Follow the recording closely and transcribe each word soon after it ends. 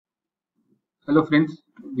Hello friends,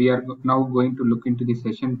 we are now going to look into the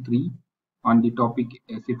session 3 on the topic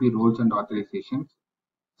SAP roles and authorizations.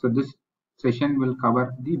 So this session will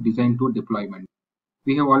cover the design to deployment.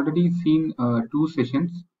 We have already seen two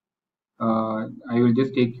sessions. I will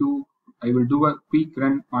just I will do a quick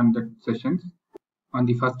run on the sessions. On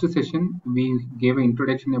the first session, we gave an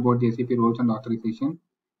introduction about the SAP roles and authorization.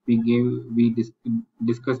 We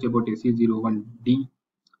discussed about SU01D,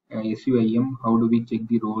 SUIM, how do we check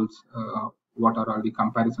the roles, what are all the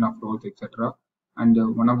comparison of roles, etc. And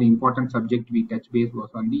one of the important subject we touch base was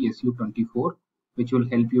on the SU24, which will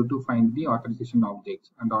help you to find the authorization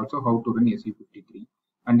objects and also how to run SU53.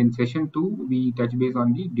 And in session 2, we touch base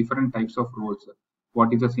on the different types of roles.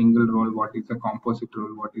 What is a single role, what is a composite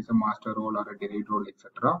role, what is a master role or a derived role,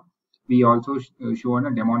 etc. We also shown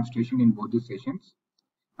a demonstration in both the sessions.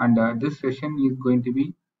 And this session is going to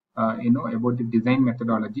be about the design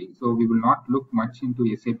methodology. So we will not look much into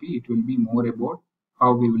SAP. It will be more about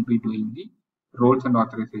how we will be doing the roles and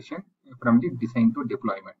authorization from the design to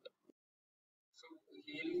deployment. So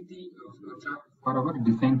here is the flowchart for our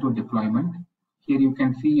design to deployment. Here you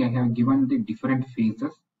can see I have given the different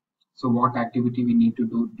phases. So what activity we need to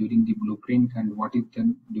do during the blueprint, and what is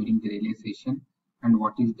done during the realization, and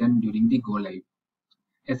what is done during the go live.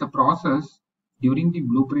 As a process, during the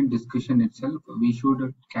blueprint discussion itself, we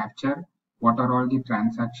should capture what are all the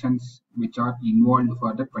transactions which are involved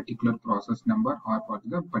for the particular process number or for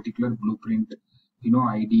the particular blueprint,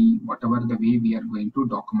 ID, whatever the way we are going to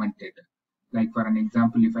document it. Like for an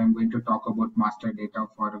example, if I'm going to talk about master data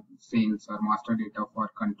for sales or master data for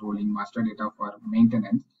controlling, master data for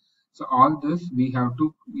maintenance. So all this we have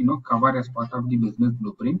to cover as part of the business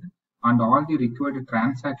blueprint, and all the required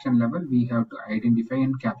transaction level we have to identify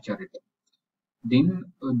and capture it. Then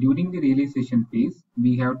during the realization phase,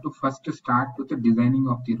 we have to first start with the designing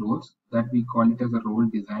of the roles, that we call it as a role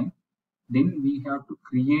design. Then we have to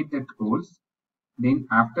create that roles. Then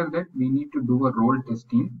after that we need to do a role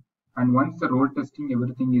testing, and once the role testing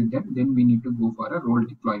everything is done, then we need to go for a role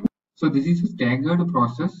deployment. So this is a staggered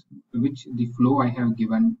process, which the flow I have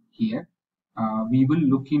given here. We will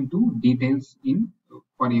look into details in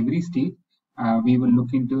for every stage. We will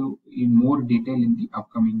look into in more detail in the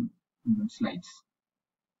upcoming slides.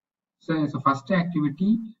 So as a first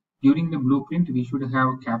activity during the blueprint, we should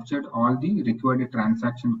have captured all the required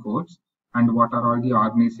transaction codes and what are all the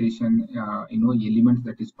organization elements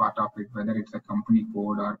that is part of it, whether it's a company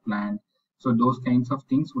code or plan. So those kinds of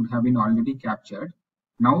things would have been already captured.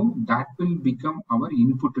 Now that will become our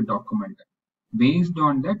input document. Based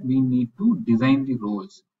on that, we need to design the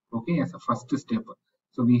roles, okay, as a first step.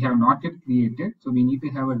 So we have not yet created, so we need to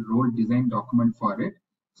have a role design document for it.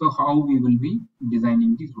 So how we will be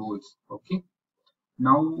designing these roles, okay.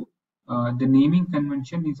 Now the naming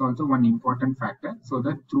convention is also one important factor, so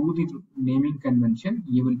that through the naming convention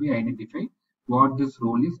you will be identify what this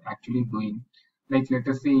role is actually doing. Like let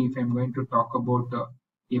us say if I'm going to talk about a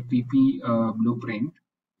PP blueprint,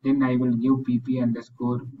 then I will give PP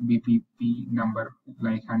underscore BPP number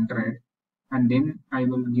like 100, and then I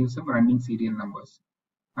will give some running serial numbers.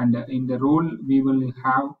 And in the role we will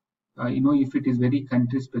have, if it is very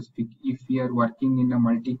country specific, if we are working in a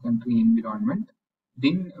multi-country environment,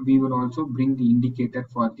 then we will also bring the indicator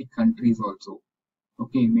for the countries also.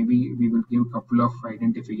 Okay, maybe we will give a couple of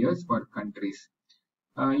identifiers for countries.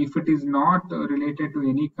 If it is not related to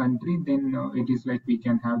any country, then it is like we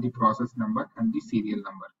can have the process number and the serial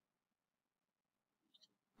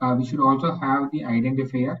number. We should also have the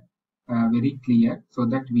identifier very clear, so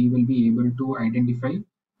that we will be able to identify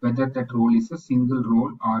whether that role is a single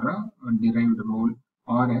role or a derived role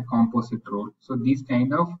or a composite role. So these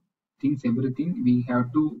kind of things, everything we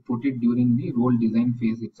have to put it during the role design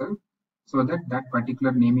phase itself, so that that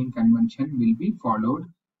particular naming convention will be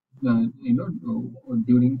followed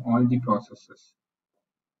during all the processes.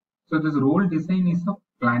 So this role design is a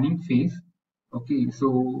planning phase. Okay, so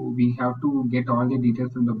we have to get all the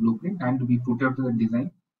details from the blueprint and we put out the design,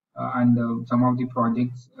 and some of the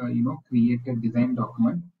projects, create a design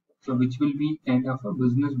document. So which will be kind of a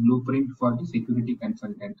business blueprint for the security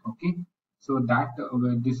consultant. Okay, so that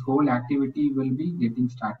this whole activity will be getting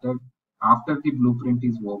started after the blueprint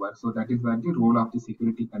is over. So that is where the role of the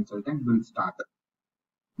security consultant will start.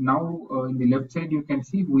 Now, in the left side, you can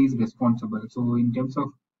see who is responsible. So in terms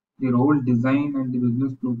of the role design and the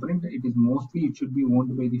business blueprint, it is mostly, it should be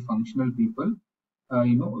owned by the functional people,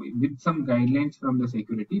 with some guidelines from the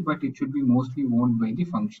security, but it should be mostly owned by the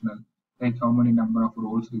functional, like how many number of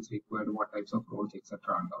roles is required, what types of roles, etc.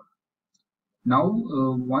 and all.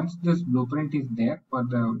 Now, once this blueprint is there for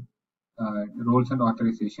the roles and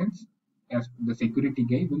authorizations, as the security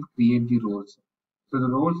guy will create the roles. So the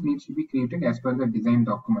roles needs to be created as per the design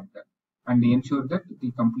document and ensure that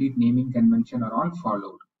the complete naming convention are all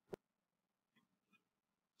followed.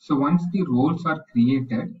 So once the roles are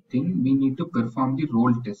created, then we need to perform the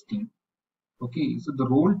role testing. Okay, so the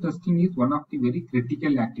role testing is one of the very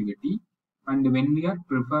critical activity, and when we are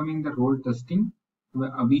performing the role testing,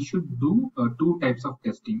 we should do two types of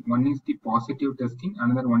testing. One is the positive testing,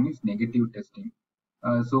 another one is negative testing.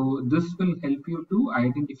 So this will help you to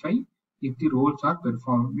identify if the roles are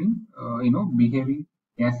performing, behaving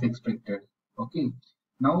as expected. Okay.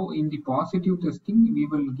 Now in the positive testing, we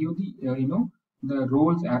will give the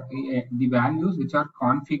roles, the values which are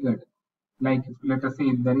configured. Like let us say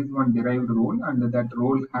if there is one derived role and that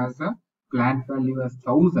role has a plant value as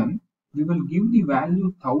 1000, we will give the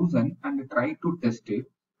value 1000 and try to test it,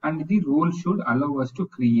 and the role should allow us to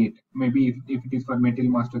create, maybe if it is for metal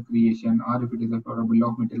master creation, or if it is for a bill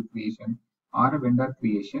of material creation or a vendor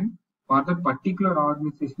creation for that particular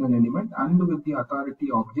organizational element, and with the authority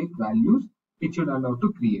object values it should allow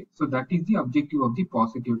to create. So that is the objective of the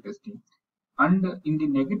positive testing. And in the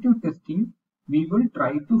negative testing, we will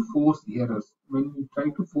try to force errors. When we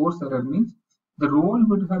try to force error means the role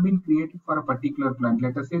would have been created for a particular plant.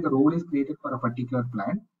 Let us say the role is created for a particular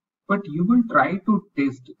plant, but you will try to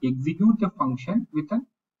execute the function with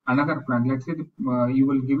another plant. Let's say you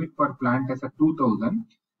will give it for plant as a 2000,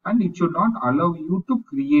 and it should not allow you to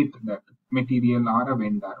create that material or a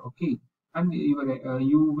vendor. Okay, and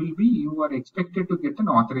you are expected to get an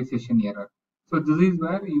authorization error. So this is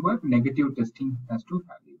where your negative testing has to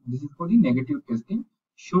happen. This is for the negative testing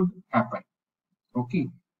should happen. Okay.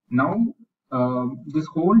 Now this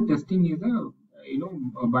whole testing is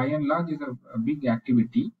by and large is a big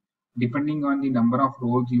activity, depending on the number of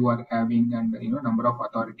roles you are having and number of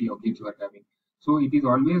authority objects you are having. So it is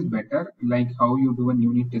always better, like how you do a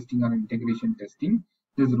unit testing or integration testing.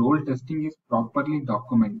 This role testing is properly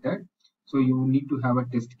documented. So you need to have a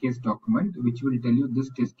test case document which will tell you this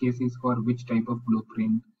test case is for which type of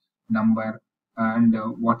blueprint number, and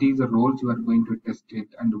what is the roles you are going to test it,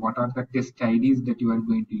 and what are the test IDs that you are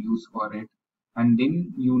going to use for it. And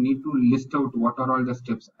then you need to list out what are all the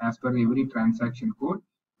steps as per every transaction code.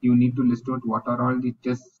 You need to list out what are all the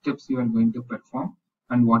test steps you are going to perform,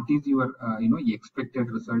 and what is your expected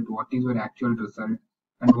result, what is your actual result,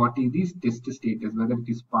 and what is this test status, whether it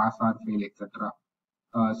is pass or fail, etc.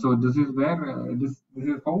 So this is where this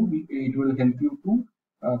is how it will help you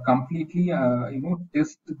to completely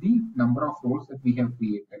test the number of roles that we have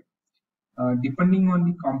created. Depending on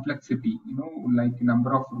the complexity, like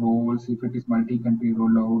number of roles, if it is multi-country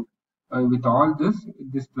rollout, with all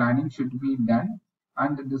this planning should be done,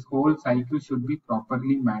 and this whole cycle should be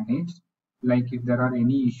properly managed. Like if there are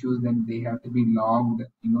any issues, then they have to be logged,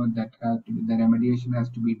 that have to be, the remediation has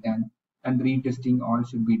to be done, and retesting all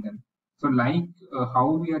should be done. So like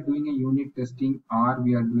how we are doing a unit testing or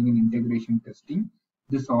we are doing an integration testing,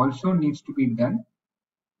 this also needs to be done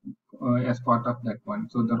as part of that one.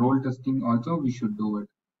 So the role testing also we should do it.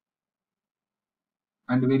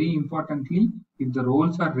 And very importantly, if the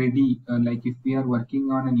roles are ready, like if we are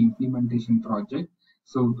working on an implementation project,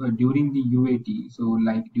 so during the UAT, so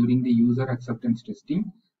like during the user acceptance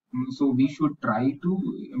testing, so we should try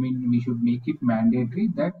to, we should make it mandatory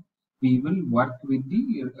that we will work with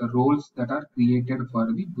the roles that are created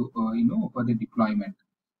for the, for the deployment.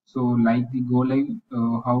 So like the go live,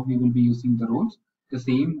 how we will be using the roles, the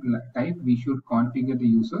same type we should configure the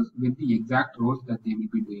users with the exact roles that they will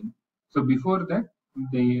be doing. So before that,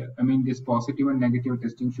 this positive and negative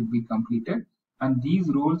testing should be completed, and these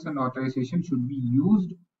roles and authorization should be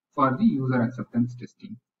used for the user acceptance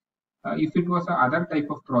testing. If it was a other type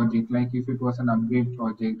of project, like if it was an upgrade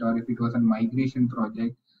project or if it was a migration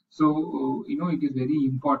project, so it is very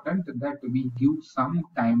important that we give some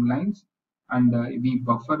timelines, and we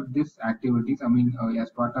buffer these activities. As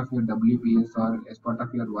part of your WBS or as part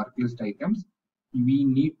of your work list items, we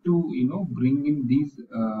need to bring in these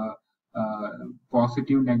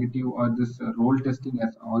positive, negative, or this role testing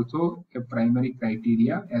as also a primary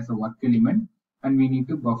criteria as a work element, and we need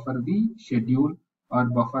to buffer the schedule or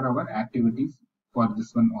buffer our activities for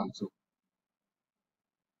this one also.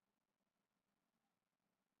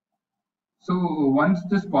 So once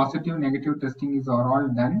this positive negative testing is all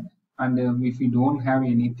done, and if we don't have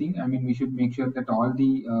anything, we should make sure that all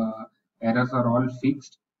the errors are all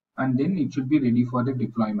fixed, and then it should be ready for the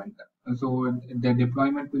deployment. So the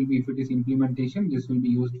deployment will be, if it is implementation, this will be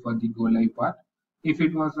used for the go live part. If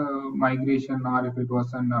it was a migration or if it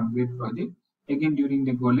was an upgrade project, again during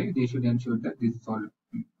the go live, they should ensure that this is all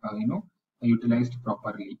utilized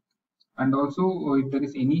properly. And also if there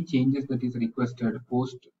is any changes that is requested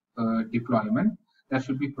post deployment, there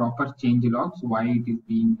should be proper change logs, why it is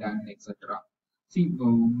being done, etc. See,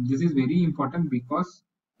 this is very important because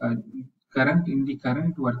uh, in the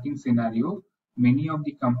current working scenario, many of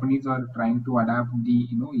the companies are trying to adapt the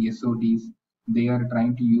SODs. They are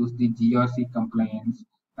trying to use the GRC compliance,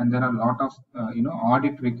 and there are a lot of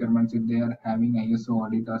audit requirements. If they are having ISO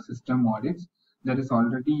audit or system audits, there is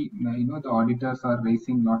already the auditors are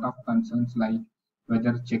raising a lot of concerns like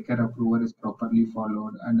whether checker approval is properly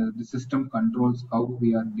followed, and the system controls how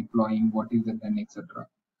we are deploying, what is it done, etc.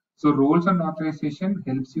 So roles and authorization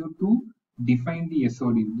helps you to define the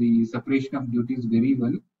SOD, the separation of duties very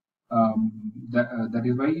well. That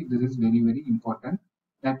is why this is very very important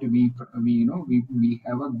that we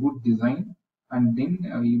have a good design, and then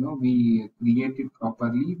we create it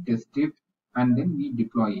properly, test it, and then we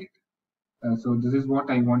deploy it. So this is what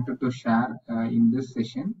I wanted to share in this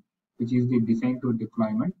session, which is the design to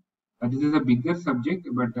deployment. This is a bigger subject,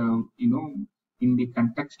 but in the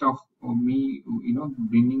context of me,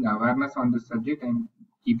 bringing awareness on the subject, I'm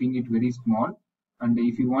keeping it very small. And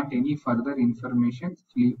if you want any further information,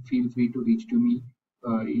 feel free to reach to me.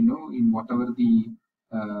 In whatever the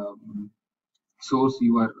source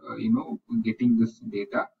you are, getting this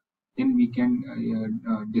data, then we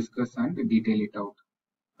can discuss and detail it out.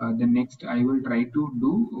 The next, I will try to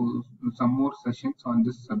do some more sessions on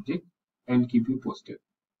this subject. I will keep you posted.